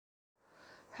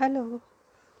Hello,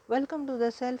 welcome to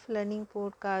the Self-Learning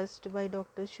Podcast by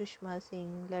Dr. Sushma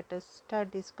Singh. Let us start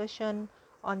discussion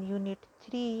on Unit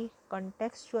 3,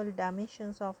 Contextual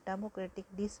Dimensions of Democratic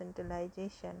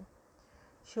Decentralization,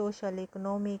 Social,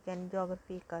 Economic and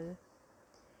Geographical.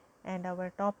 And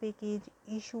our topic is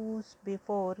Issues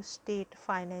before State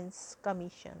Finance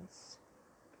Commissions.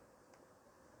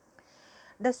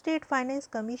 The state finance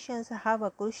commissions have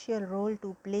a crucial role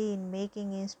to play in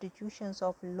making institutions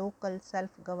of local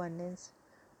self-governance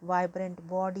vibrant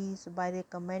bodies by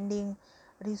recommending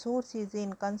resources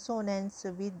in consonance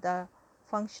with the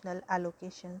functional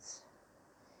allocations.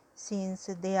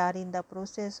 Since they are in the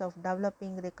process of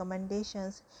developing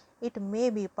recommendations, it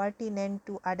may be pertinent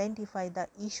to identify the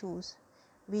issues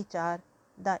which are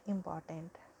the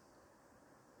important,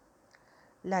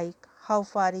 like how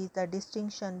far is the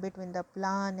distinction between the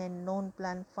plan and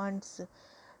non-plan funds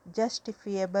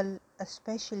justifiable,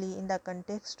 especially in the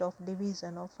context of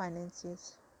division of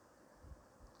finances.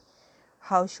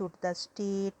 How should the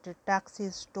state,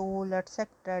 taxes, toll,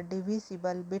 etc.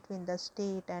 divisible between the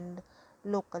state and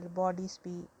local bodies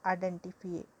be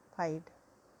identified?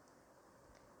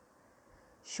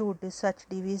 Should such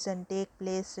division take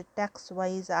place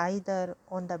tax-wise either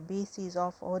on the basis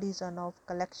of origin of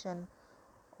collection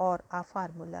or a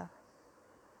formula?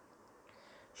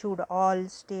 Should all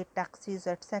state taxes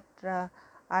etc.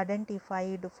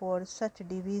 identified for such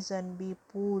division be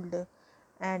pooled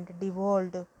and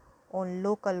devolved on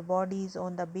local bodies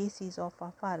on the basis of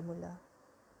a formula?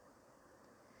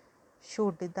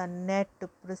 Should the net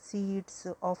proceeds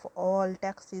of all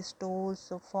taxes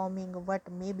tolls forming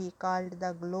what may be called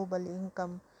the global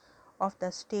income of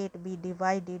the state be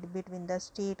divided between the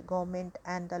state government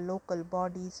and the local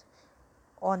bodies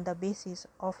on the basis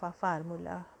of a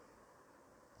formula?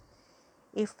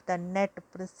 If the net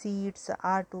proceeds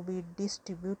are to be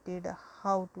distributed,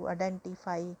 how to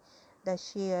identify the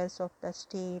shares of the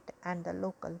state and the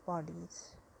local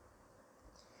bodies?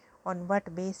 On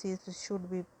what basis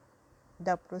should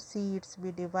the proceeds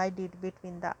be divided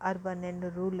between the urban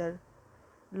and rural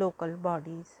local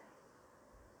bodies?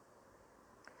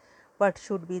 What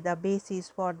should be the basis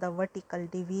for the vertical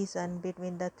division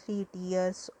between the three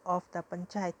tiers of the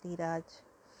Panchayati Raj,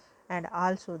 and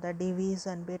also the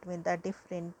division between the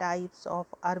different types of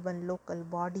urban local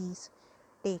bodies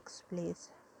takes place?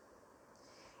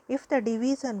 If the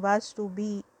division was to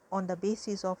be on the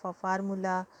basis of a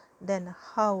formula, then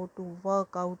how to work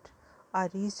out a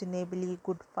reasonably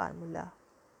good formula?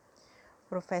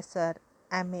 Professor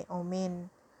M.A.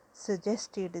 Omen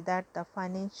suggested that the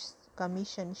Finance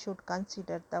Commission should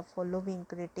consider the following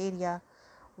criteria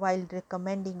while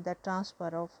recommending the transfer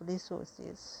of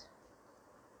resources.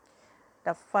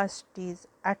 The first is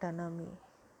autonomy.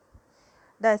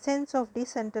 The essence of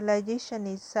decentralization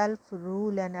is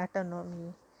self-rule and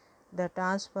autonomy. The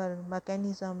transfer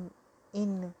mechanism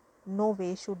in no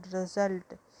way should result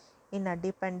in a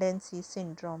dependency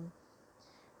syndrome.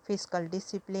 Fiscal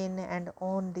discipline and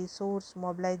own resource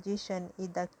mobilization is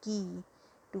the key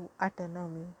to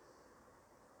autonomy.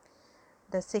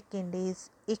 The second is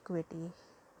equity.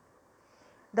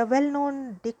 The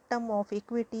well-known dictum of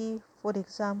equity, for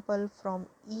example, from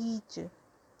each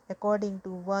according to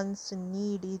one's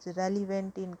need, is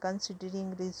relevant in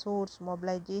considering resource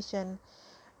mobilization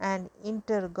and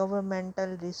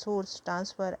intergovernmental resource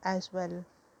transfer as well.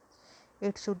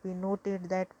 It should be noted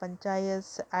that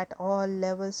panchayats at all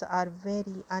levels are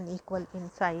very unequal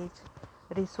in size,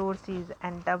 resources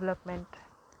and development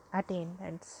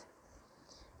attainments.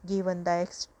 Given the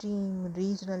extreme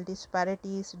regional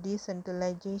disparities,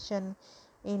 decentralization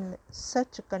in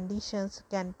such conditions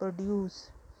can produce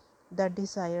the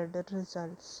desired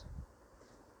results.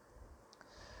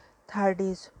 Third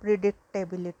is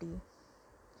predictability.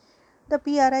 The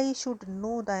PRI should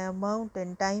know the amount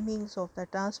and timings of the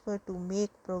transfer to make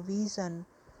provision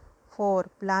for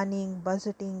planning,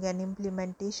 budgeting and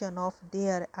implementation of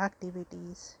their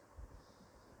activities.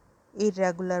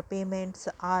 Irregular payments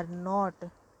are not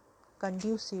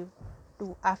conducive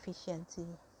to efficiency.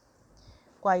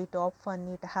 Quite often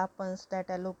it happens that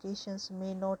allocations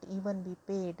may not even be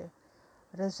paid,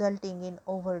 resulting in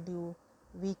overdue,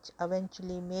 which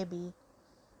eventually may be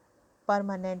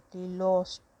permanently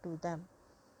lost to them.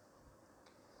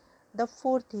 The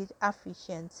fourth is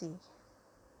efficiency.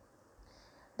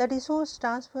 The resource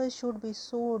transfer should be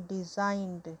so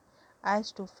designed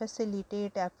as to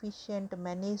facilitate efficient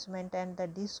management and the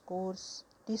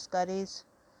discourage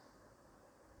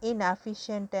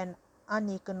inefficient and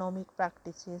uneconomic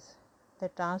practices. The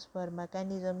transfer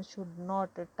mechanism should not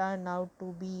turn out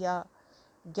to be a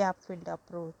gap-filled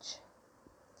approach.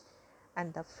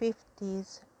 And the fifth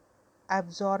is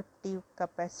absorptive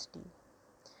capacity.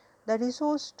 The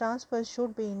resource transfer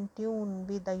should be in tune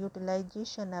with the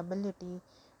utilization ability,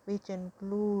 which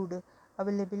include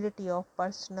availability of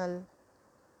personnel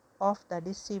of the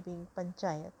receiving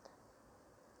panchayat.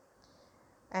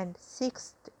 And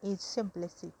sixth is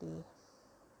simplicity.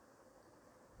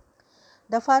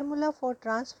 The formula for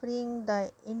transferring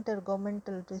the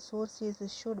intergovernmental resources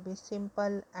should be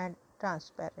simple and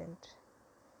transparent.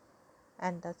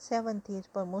 And the seventh is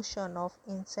promotion of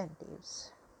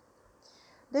incentives.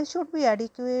 There should be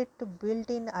adequate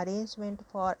built-in arrangement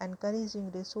for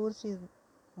encouraging resources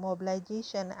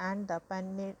mobilization and the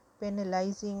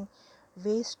penalizing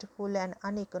wasteful and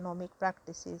uneconomic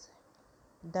practices.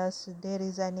 Thus, there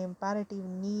is an imperative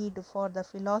need for the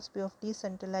philosophy of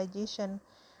decentralization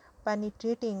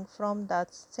penetrating from the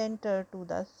center to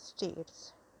the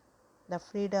states. The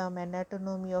freedom and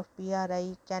autonomy of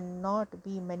PRI cannot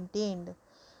be maintained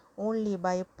only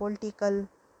by political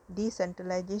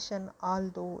decentralization,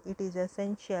 although it is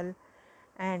essential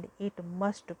and it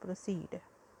must proceed.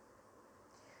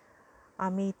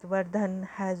 Amit Vardhan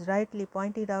has rightly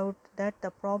pointed out that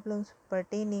the problems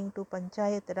pertaining to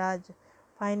Panchayat Raj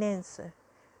finance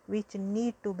which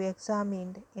need to be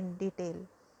examined in detail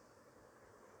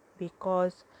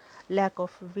because lack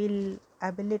of will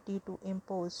ability to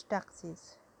impose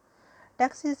taxes.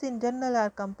 Taxes in general are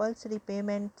compulsory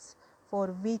payments for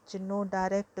which no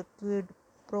direct quid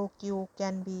pro quo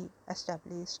can be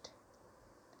established.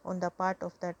 On the part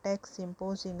of the tax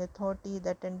imposing authority,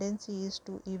 the tendency is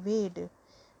to evade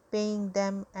paying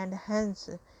them, and hence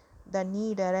the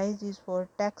need arises for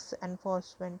tax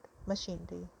enforcement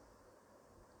machinery.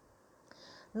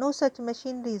 No such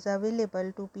machinery is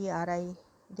available to PRI.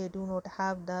 They do not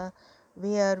have the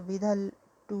wherewithal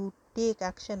to take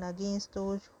action against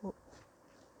those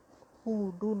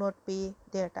who do not pay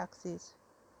their taxes.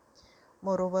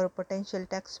 Moreover, potential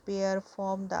taxpayers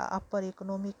form the upper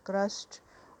economic crust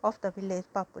of the village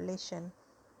population.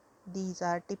 These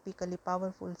are typically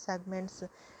powerful segments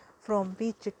from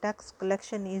which tax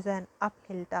collection is an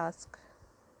uphill task.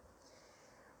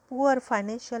 Poor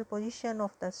financial position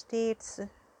of the states.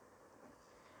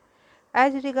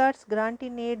 As regards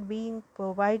granting aid being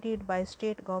provided by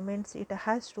state governments, it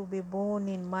has to be borne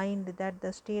in mind that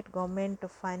the state government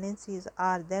finances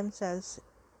are themselves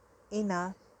in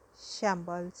a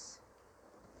shambles.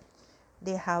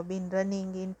 They have been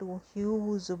running into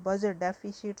huge budget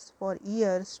deficits for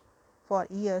years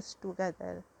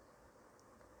together.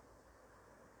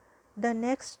 The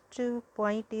next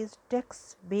point is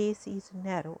tax base is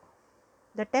narrow.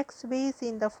 The tax base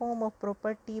in the form of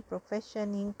property,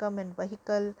 profession, income and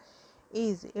vehicle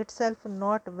is itself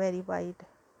not very wide.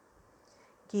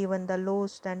 Given the low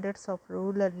standards of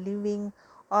rural living,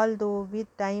 although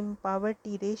with time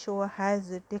poverty ratio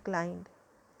has declined,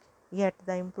 yet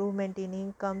the improvement in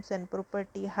incomes and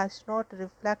property has not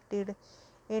reflected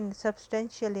in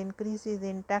substantial increases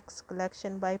in tax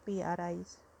collection by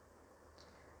PRIs.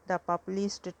 The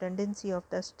populist tendency of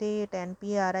the state and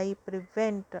PRI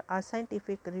prevent a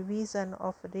scientific revision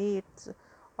of rates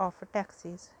of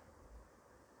taxes.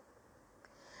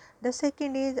 The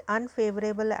second is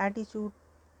unfavorable attitude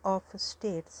of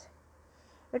states.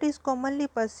 It is commonly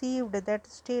perceived that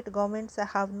state governments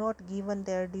have not given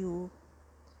their due.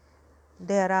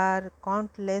 There are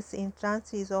countless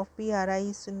instances of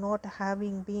PRIs not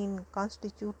having been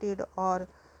constituted or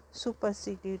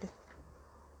superseded,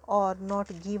 or not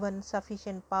given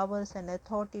sufficient powers and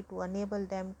authority to enable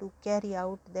them to carry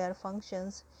out their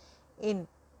functions in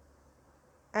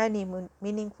any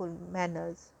meaningful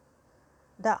manners.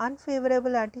 The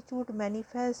unfavorable attitude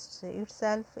manifests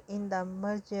itself in the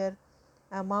major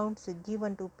amounts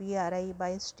given to PRI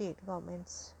by state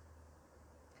governments.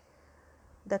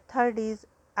 The third is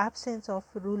absence of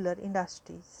rural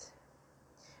industries.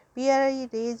 PRI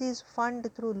raises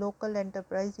fund through local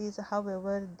enterprises,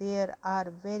 however, they are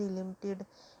very limited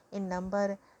in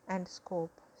number and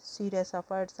scope. Serious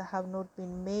efforts have not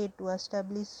been made to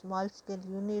establish small-scale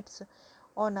units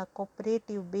on a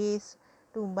cooperative base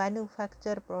to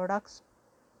manufacture products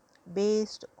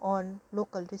based on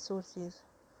local resources,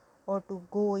 or to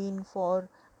go in for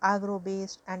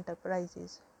agro-based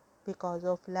enterprises. Because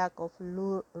of lack of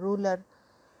rural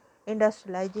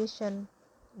industrialization,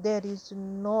 there is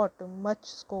not much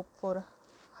scope for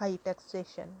high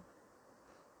taxation.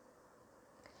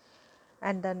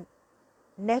 And the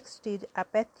next is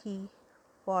apathy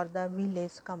for the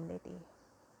village community.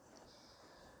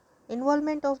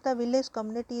 Involvement of the village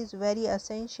community is very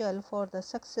essential for the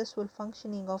successful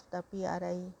functioning of the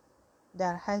PRI.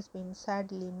 There has been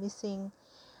sadly missing.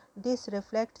 This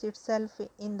reflects itself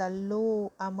in the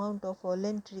low amount of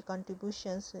voluntary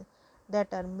contributions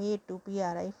that are made to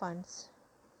PRI funds.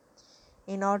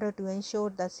 In order to ensure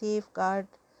the safeguard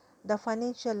the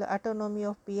financial autonomy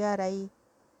of PRI,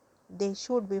 they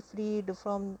should be freed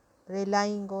from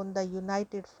relying on the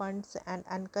united funds and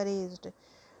encouraged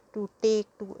to take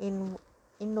to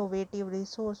innovative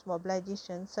resource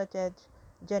mobilization such as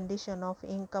generation of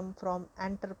income from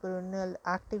entrepreneurial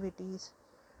activities,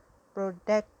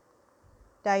 product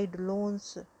tied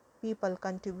loans, people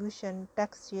contribution,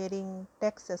 tax sharing,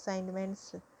 tax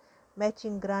assignments,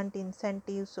 matching grant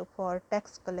incentives for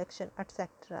tax collection,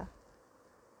 etc.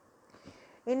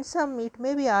 In sum, it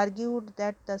may be argued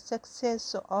that the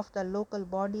success of the local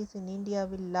bodies in India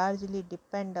will largely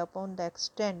depend upon the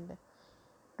extent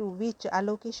to which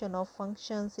allocation of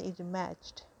functions is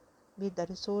matched with the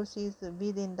resources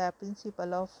within the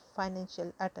principle of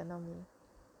financial autonomy.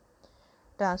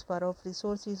 Transfer of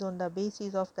resources on the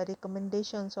basis of the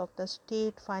recommendations of the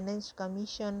State Finance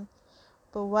Commission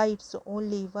provides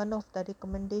only one of the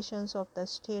recommendations of the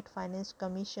State Finance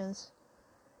Commissions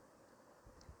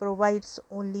provides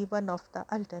only one of the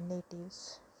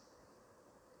alternatives.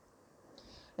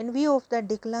 In view of the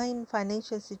decline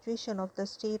financial situation of the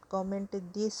state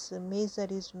government, this measure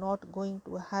is not going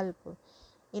to help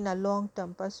in a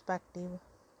long-term perspective.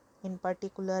 In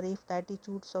particular, if the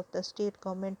attitudes of the state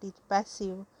government is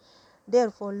passive,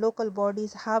 therefore local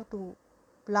bodies have to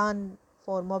plan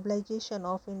for mobilization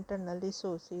of internal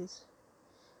resources.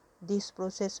 This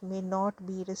process may not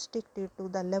be restricted to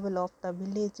the level of the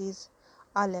villages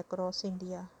all across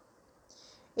India.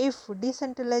 If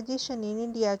decentralization in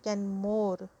India can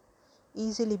more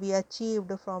easily be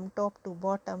achieved from top to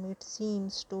bottom, it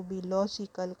seems to be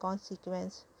logical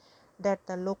consequence that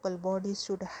the local bodies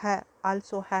should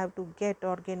also have to get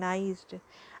organized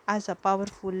as a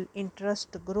powerful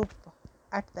interest group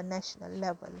at the national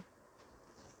level.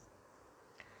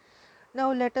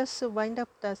 Now let us wind up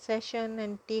the session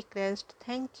and take rest.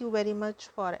 Thank you very much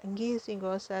for engaging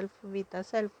yourself with the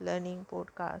self-learning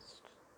podcast.